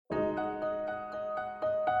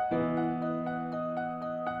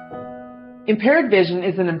Impaired vision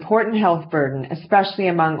is an important health burden, especially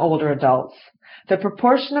among older adults. The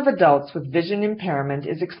proportion of adults with vision impairment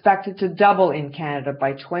is expected to double in Canada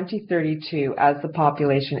by 2032 as the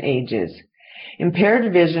population ages.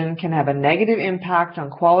 Impaired vision can have a negative impact on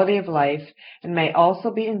quality of life and may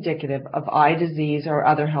also be indicative of eye disease or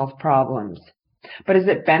other health problems. But is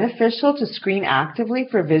it beneficial to screen actively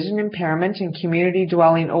for vision impairment in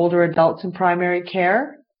community-dwelling older adults in primary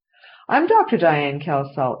care? I'm Dr. Diane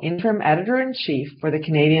Kelsall, Interim Editor-in-Chief for the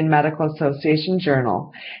Canadian Medical Association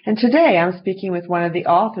Journal, and today I'm speaking with one of the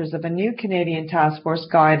authors of a new Canadian Task Force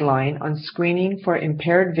guideline on screening for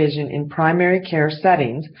impaired vision in primary care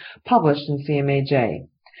settings, published in CMAJ.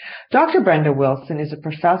 Dr. Brenda Wilson is a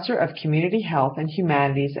professor of community health and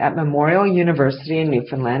humanities at Memorial University in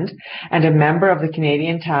Newfoundland and a member of the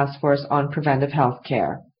Canadian Task Force on Preventive Health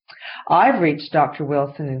Care. I've reached Dr.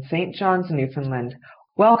 Wilson in St. John's, Newfoundland.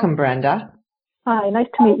 Welcome, Brenda. Hi, nice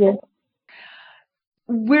to meet you.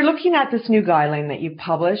 We're looking at this new guideline that you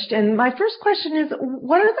published, and my first question is,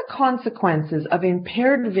 what are the consequences of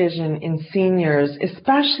impaired vision in seniors,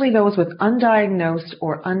 especially those with undiagnosed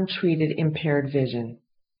or untreated impaired vision?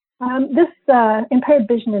 This impaired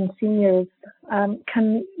vision in seniors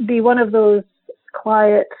can be one of those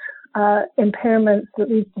quiet impairments that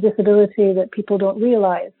leads to disability that people don't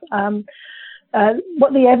realize.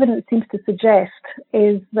 What the evidence seems to suggest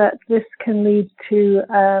is that this can lead to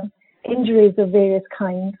injuries of various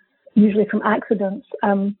kinds, usually from accidents,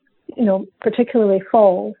 particularly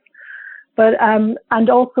falls, but and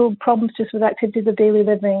also problems just with activities of daily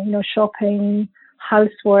living, shopping,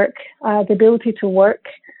 housework, the ability to work,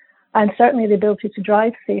 and certainly the ability to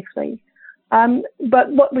drive safely. But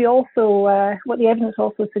what the evidence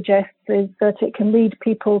also suggests is that it can lead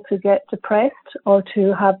people to get depressed or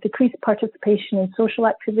to have decreased participation in social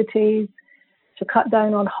activities, to cut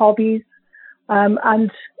down on hobbies, and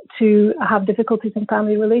to have difficulties in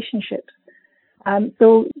family relationships.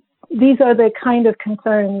 So these are the kind of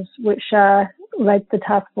concerns which led the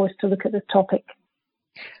task force to look at this topic.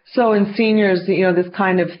 So in seniors, this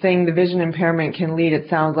kind of thing, the vision impairment can lead, it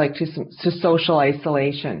sounds like, to social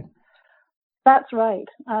isolation. That's right,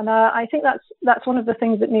 and I think that's one of the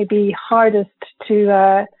things that may be hardest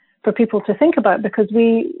for people to think about, because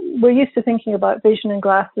we're used to thinking about vision and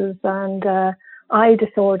glasses and eye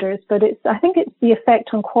disorders, but I think it's the effect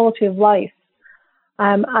on quality of life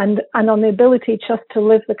and on the ability just to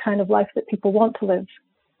live the kind of life that people want to live,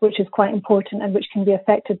 which is quite important and which can be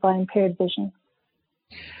affected by impaired vision.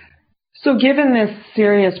 So given this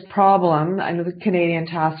serious problem, I know the Canadian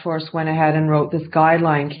Task Force went ahead and wrote this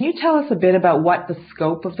guideline. Can you tell us a bit about what the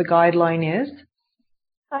scope of the guideline is?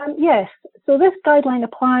 Yes. So this guideline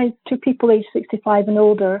applies to people aged 65 and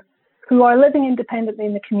older who are living independently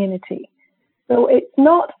in the community. So it's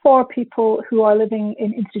not for people who are living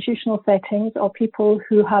in institutional settings or people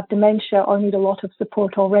who have dementia or need a lot of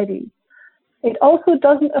support already. It also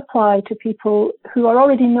doesn't apply to people who are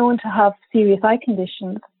already known to have serious eye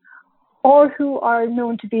conditions or who are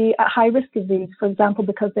known to be at high risk of these, for example,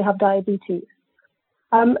 because they have diabetes.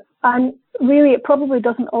 And really, it probably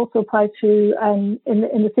doesn't also apply to in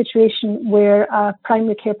the situation where a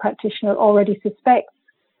primary care practitioner already suspects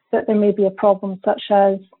that there may be a problem, such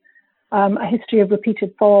as a history of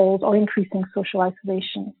repeated falls or increasing social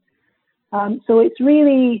isolation. So it's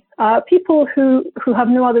really people who have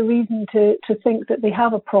no other reason to think that they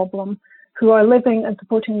have a problem, who are living and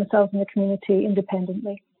supporting themselves in the community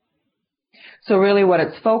independently. So really what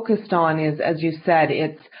it's focused on is, as you said,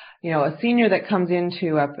 it's, a senior that comes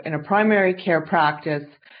into in a primary care practice,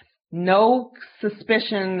 no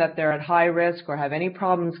suspicion that they're at high risk or have any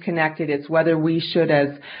problems connected. It's whether we should,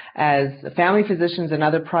 as family physicians and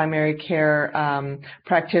other primary care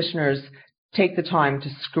practitioners, take the time to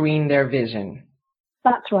screen their vision.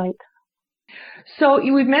 That's right. So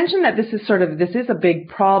we've mentioned that this is a big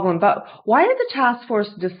problem, but why did the task force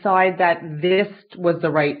decide that this was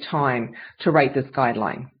the right time to write this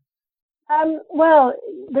guideline? Well,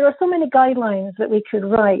 there are so many guidelines that we could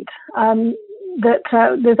write that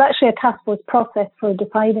there's actually a task force process for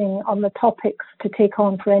deciding on the topics to take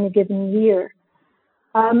on for any given year.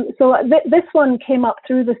 So this one came up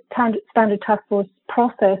through the standard task force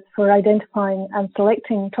process for identifying and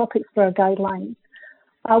selecting topics for our guidelines.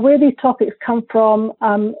 Where these topics come from,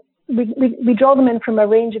 we draw them in from a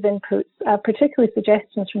range of inputs, particularly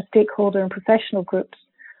suggestions from stakeholder and professional groups,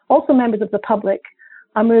 also members of the public,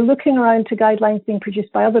 and we're looking around to guidelines being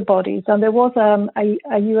produced by other bodies, and there was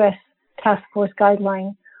a US task force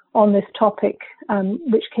guideline on this topic,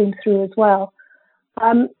 which came through as well.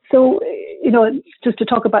 So, just to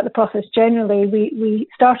talk about the process generally, we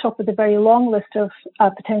start off with a very long list of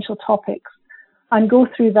potential topics. and go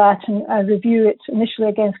through that and review it initially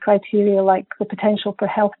against criteria like the potential for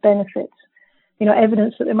health benefits,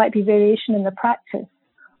 evidence that there might be variation in the practice,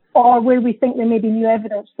 or where we think there may be new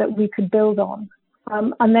evidence that we could build on.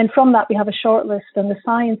 And then from that, we have a short list, and the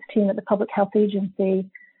science team at the Public Health Agency,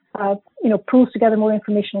 pulls together more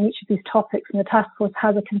information on each of these topics, and the task force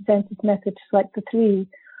has a consensus method to select the 3.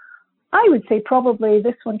 I would say probably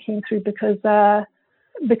this one came through because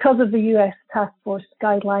of the US task force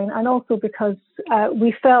guideline, and also because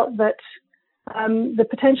we felt that the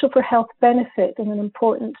potential for health benefit in an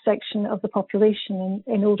important section of the population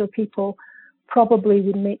in older people probably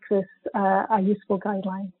would make this a useful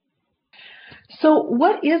guideline. So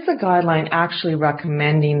what is the guideline actually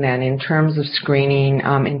recommending then in terms of screening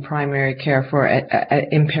in primary care for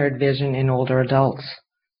impaired vision in older adults?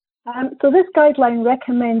 So this guideline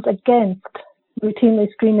recommends against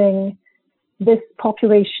routinely screening this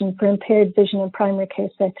population for impaired vision in primary care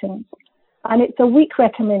settings. And it's a weak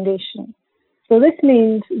recommendation. So this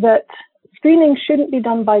means that screening shouldn't be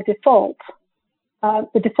done by default.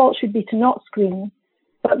 The default should be to not screen,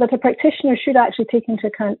 but that a practitioner should actually take into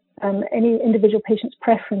account any individual patient's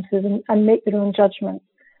preferences and make their own judgments.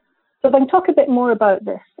 So if I can talk a bit more about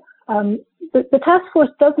this. The task force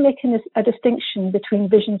does make a distinction between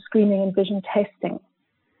vision screening and vision testing.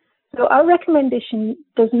 So our recommendation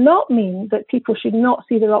does not mean that people should not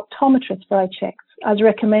see their optometrist for eye checks as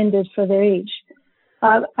recommended for their age.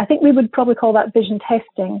 I think we would probably call that vision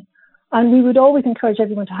testing, and we would always encourage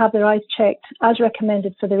everyone to have their eyes checked as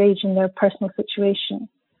recommended for their age and their personal situation.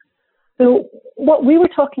 So what we were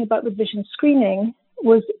talking about with vision screening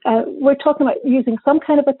was we're talking about using some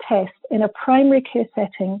kind of a test in a primary care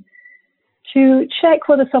setting to check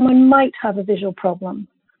whether someone might have a visual problem.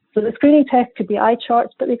 So the screening test could be eye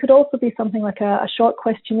charts, but they could also be something like a short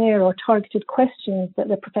questionnaire or targeted questions that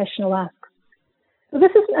the professional asks. So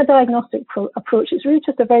this isn't a diagnostic approach, it's really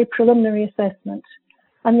just a very preliminary assessment.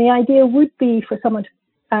 And the idea would be for someone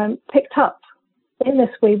picked up in this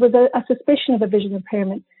way with a suspicion of a vision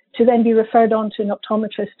impairment to then be referred on to an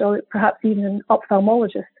optometrist or perhaps even an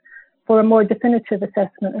ophthalmologist for a more definitive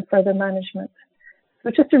assessment and further management. So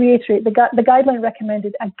just to reiterate, the guideline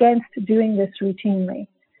recommended against doing this routinely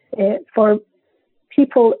for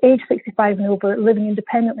people age 65 and over living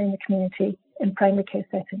independently in the community in primary care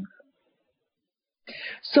settings.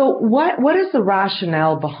 So what is the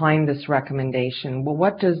rationale behind this recommendation? Well,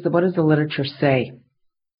 what does the literature say?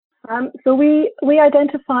 So we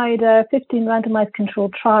identified 15 randomized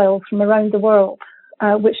controlled trials from around the world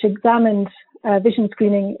which examined vision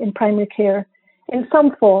screening in primary care in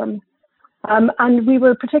some form. And we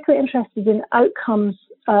were particularly interested in outcomes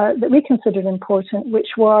that we considered important, which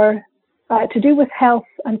were to do with health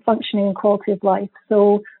and functioning and quality of life.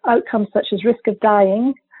 So outcomes such as risk of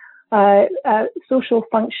dying, social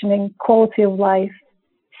functioning, quality of life,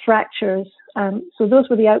 fractures. So those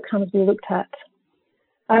were the outcomes we looked at.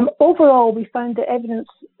 Overall, we found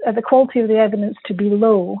the quality of the evidence to be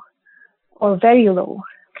low or very low,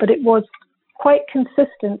 but it was quite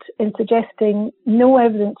consistent in suggesting no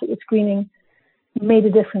evidence that the screening made a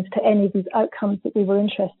difference to any of these outcomes that we were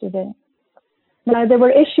interested in. Now, there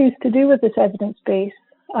were issues to do with this evidence base,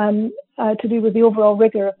 to do with the overall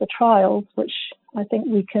rigor of the trials, which I think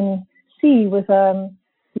we can see with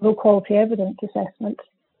low quality evidence assessment.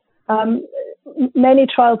 Many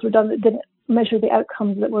trials were done that didn't measure the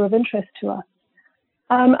outcomes that were of interest to us.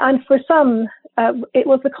 And for some, it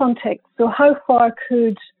was the context. So how far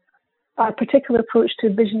could a particular approach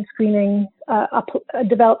to vision screening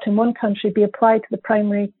developed in one country be applied to the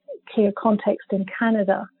primary care context in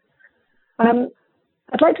Canada?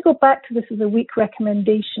 I'd like to go back to this as a weak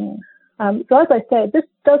recommendation. So as I said, this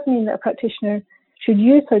does mean that a practitioner should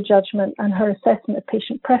use her judgment and her assessment of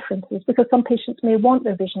patient preferences, because some patients may want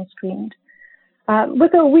their vision screened.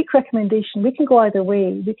 With a weak recommendation, we can go either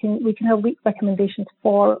way. We can have weak recommendations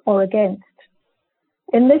for or against.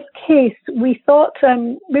 In this case, we thought,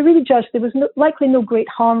 we really judged there was likely no great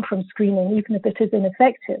harm from screening, even if it is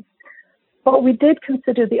ineffective. But we did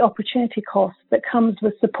consider the opportunity cost that comes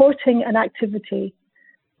with supporting an activity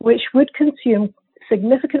which would consume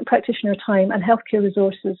significant practitioner time and healthcare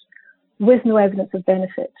resources with no evidence of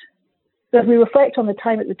benefit. So if we reflect on the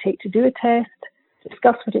time it would take to do a test,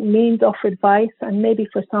 discuss what it means, offer advice, and maybe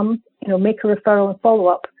for some, make a referral and follow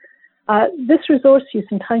up, this resource use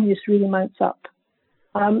and time use really mounts up.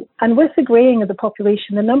 And with the greying of the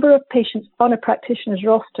population, the number of patients on a practitioner's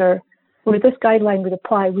roster where this guideline would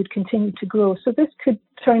apply would continue to grow. So this could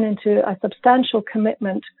turn into a substantial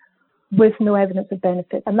commitment with no evidence of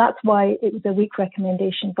benefit. And that's why it was a weak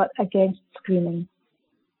recommendation, but against screening.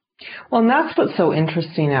 Well, and that's what's so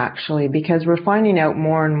interesting, actually, because we're finding out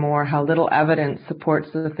more and more how little evidence supports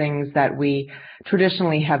the things that we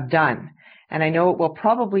traditionally have done. And I know it will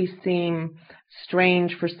probably seem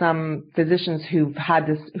strange for some physicians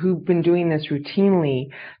who've been doing this routinely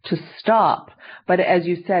to stop. But as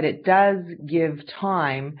you said, it does give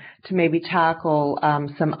time to maybe tackle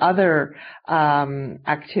some other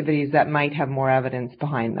activities that might have more evidence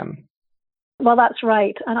behind them. Well, that's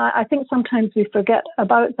right. And I think sometimes we forget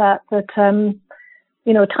about that time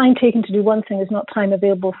taken to do one thing is not time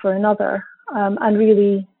available for another. And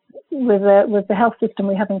really, with the health system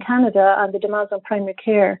we have in Canada and the demands on primary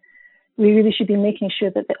care, we really should be making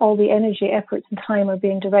sure that all the energy, efforts and time are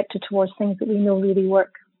being directed towards things that we know really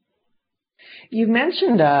work. You've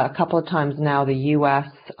mentioned a couple of times now the U.S.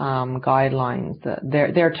 Guidelines,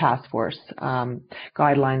 their task force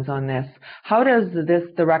guidelines on this. How does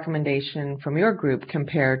the recommendation from your group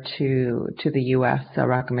compare to the U.S.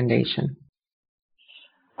 recommendation?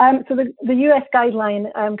 So the U.S.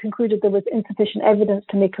 guideline concluded there was insufficient evidence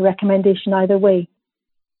to make a recommendation either way.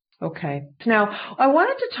 Okay. Now, I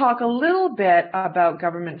wanted to talk a little bit about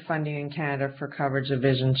government funding in Canada for coverage of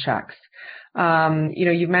vision checks.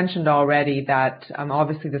 You've mentioned already that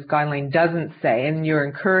obviously this guideline doesn't say, and you're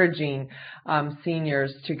encouraging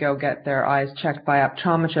seniors to go get their eyes checked by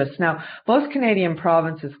optometrists. Now, both Canadian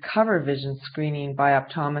provinces cover vision screening by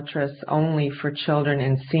optometrists only for children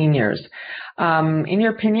and seniors. In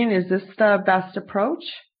your opinion, is this the best approach?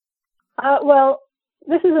 Well,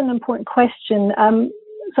 this is an important question.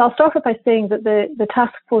 So I'll start off by saying that the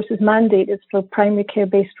task force's mandate is for primary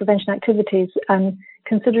care-based prevention activities, and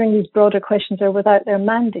considering these broader questions are without their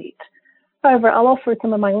mandate. However, I'll offer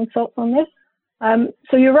some of my own thoughts on this.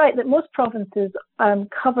 So you're right that most provinces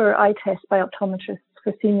cover eye tests by optometrists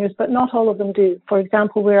for seniors, but not all of them do. For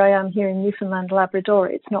example, where I am here in Newfoundland, Labrador,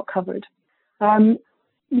 it's not covered.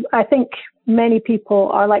 I think many people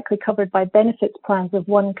are likely covered by benefits plans of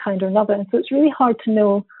one kind or another, and so it's really hard to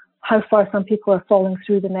know how far some people are falling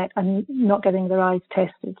through the net and not getting their eyes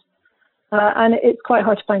tested. And it's quite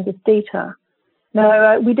hard to find this data.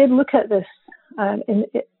 Now, we did look at this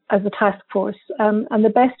as a task force, and the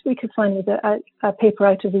best we could find was a paper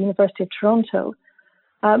out of the University of Toronto.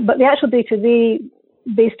 But the actual data they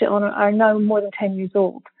based it on are now more than 10 years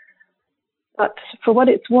old. But for what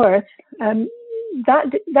it's worth,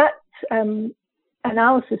 that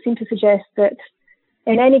analysis seemed to suggest that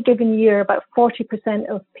in any given year, about 40%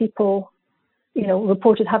 of people,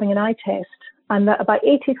 reported having an eye test, and that about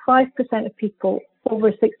 85% of people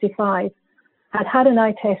over 65 had had an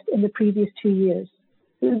eye test in the previous 2 years.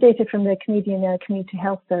 This is data from the Canadian Community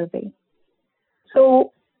Health Survey.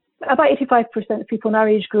 So about 85% of people in our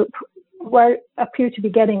age group appear to be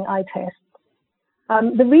getting eye tests.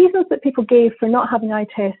 The reasons that people gave for not having eye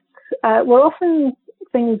tests were often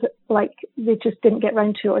things like they just didn't get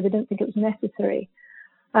round to it or they didn't think it was necessary.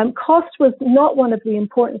 Cost was not one of the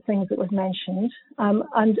important things that was mentioned,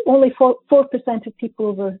 and only 4% of people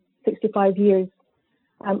over 65 years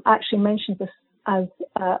actually mentioned this as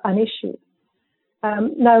an issue.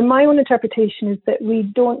 Now, my own interpretation is that we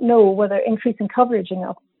don't know whether increasing coverage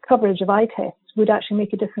of eye tests would actually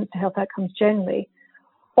make a difference to health outcomes generally,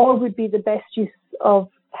 or would be the best use of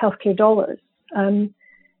healthcare dollars.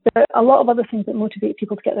 There are a lot of other things that motivate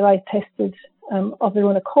people to get their eyes tested of their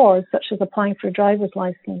own accord, such as applying for a driver's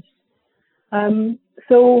license. In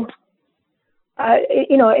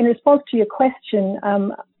response to your question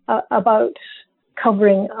about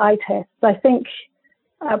covering eye tests, I think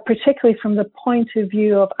particularly from the point of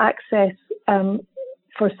view of access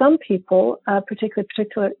for some people, particular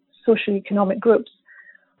socioeconomic groups,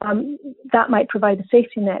 that might provide a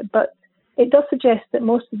safety net. But it does suggest that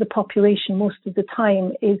most of the population, most of the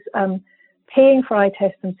time, is paying for eye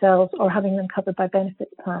tests themselves or having them covered by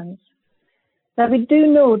benefits plans. Now, we do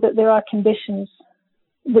know that there are conditions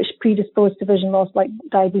which predispose to vision loss, like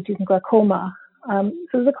diabetes and glaucoma. So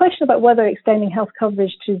there's a question about whether extending health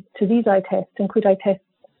coverage to these eye tests, include eye tests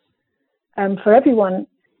for everyone,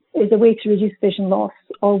 is a way to reduce vision loss,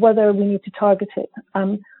 or whether we need to target it.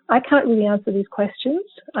 I can't really answer these questions,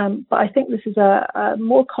 but I think this is a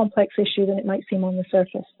more complex issue than it might seem on the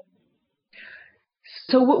surface.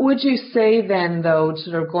 So what would you say then, though,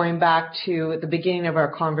 sort of going back to at the beginning of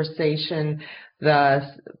our conversation, the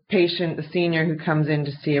patient, the senior who comes in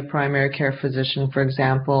to see a primary care physician, for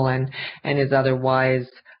example, and is otherwise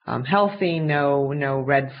healthy, no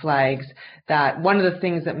red flags, that one of the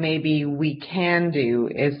things that maybe we can do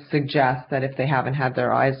is suggest that if they haven't had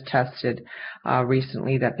their eyes tested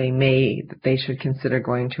recently, that they should consider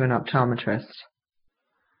going to an optometrist.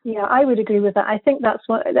 Yeah, I would agree with that. I think that's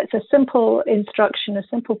a simple instruction, a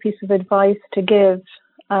simple piece of advice to give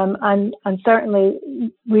And certainly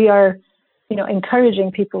we are,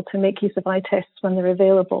 encouraging people to make use of eye tests when they're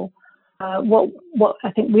available. What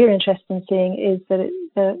I think we're interested in seeing is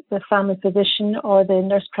that the family physician or the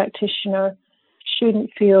nurse practitioner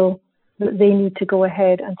shouldn't feel that they need to go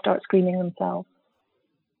ahead and start screening themselves.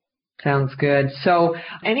 Sounds good. So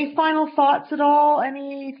any final thoughts at all?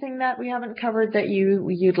 Anything that we haven't covered that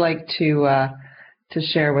you'd like to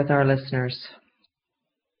share with our listeners?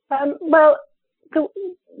 Well,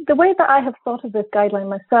 the way that I have thought of this guideline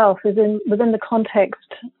myself is within the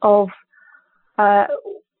context of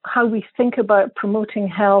how we think about promoting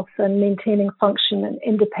health and maintaining function and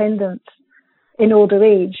independence in older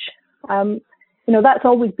age. That's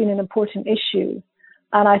always been an important issue,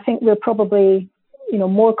 and I think we're probably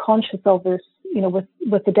more conscious of this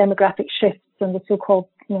with the demographic shifts and the so-called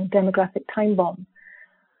demographic time bomb.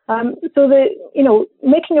 So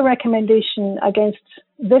making a recommendation against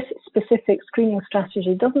this specific screening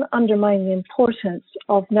strategy doesn't undermine the importance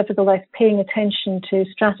of nevertheless paying attention to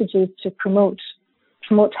strategies to promote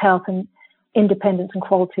health and independence and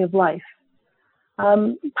quality of life.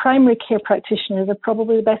 Primary care practitioners are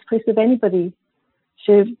probably the best place of anybody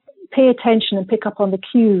to pay attention and pick up on the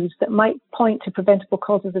cues that might point to preventable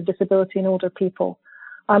causes of disability in older people.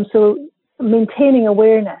 So maintaining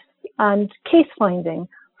awareness and case finding,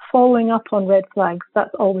 following up on red flags,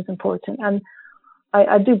 that's always important. And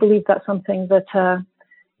I do believe that's something that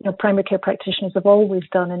primary care practitioners have always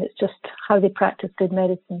done, and it's just how they practice good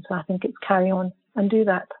medicine. So I think it's carry on and do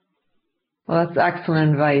that. Well, that's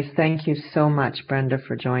excellent advice. Thank you so much, Brenda,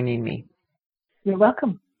 for joining me. You're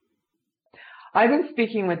welcome. I've been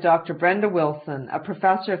speaking with Dr. Brenda Wilson, a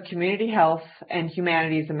professor of community health and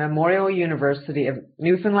humanities at Memorial University of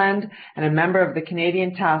Newfoundland and a member of the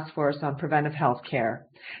Canadian Task Force on Preventive Health Care.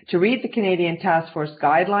 To read the Canadian Task Force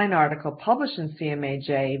guideline article published in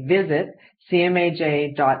CMAJ, visit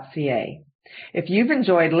cmaj.ca. If you've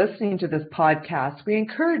enjoyed listening to this podcast, we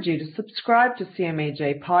encourage you to subscribe to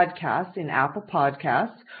CMAJ Podcasts in Apple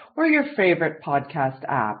Podcasts or your favorite podcast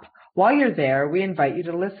app. While you're there, we invite you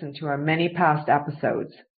to listen to our many past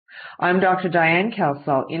episodes. I'm Dr. Diane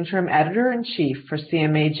Kelsall, Interim Editor-in-Chief for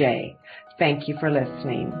CMAJ. Thank you for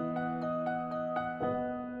listening.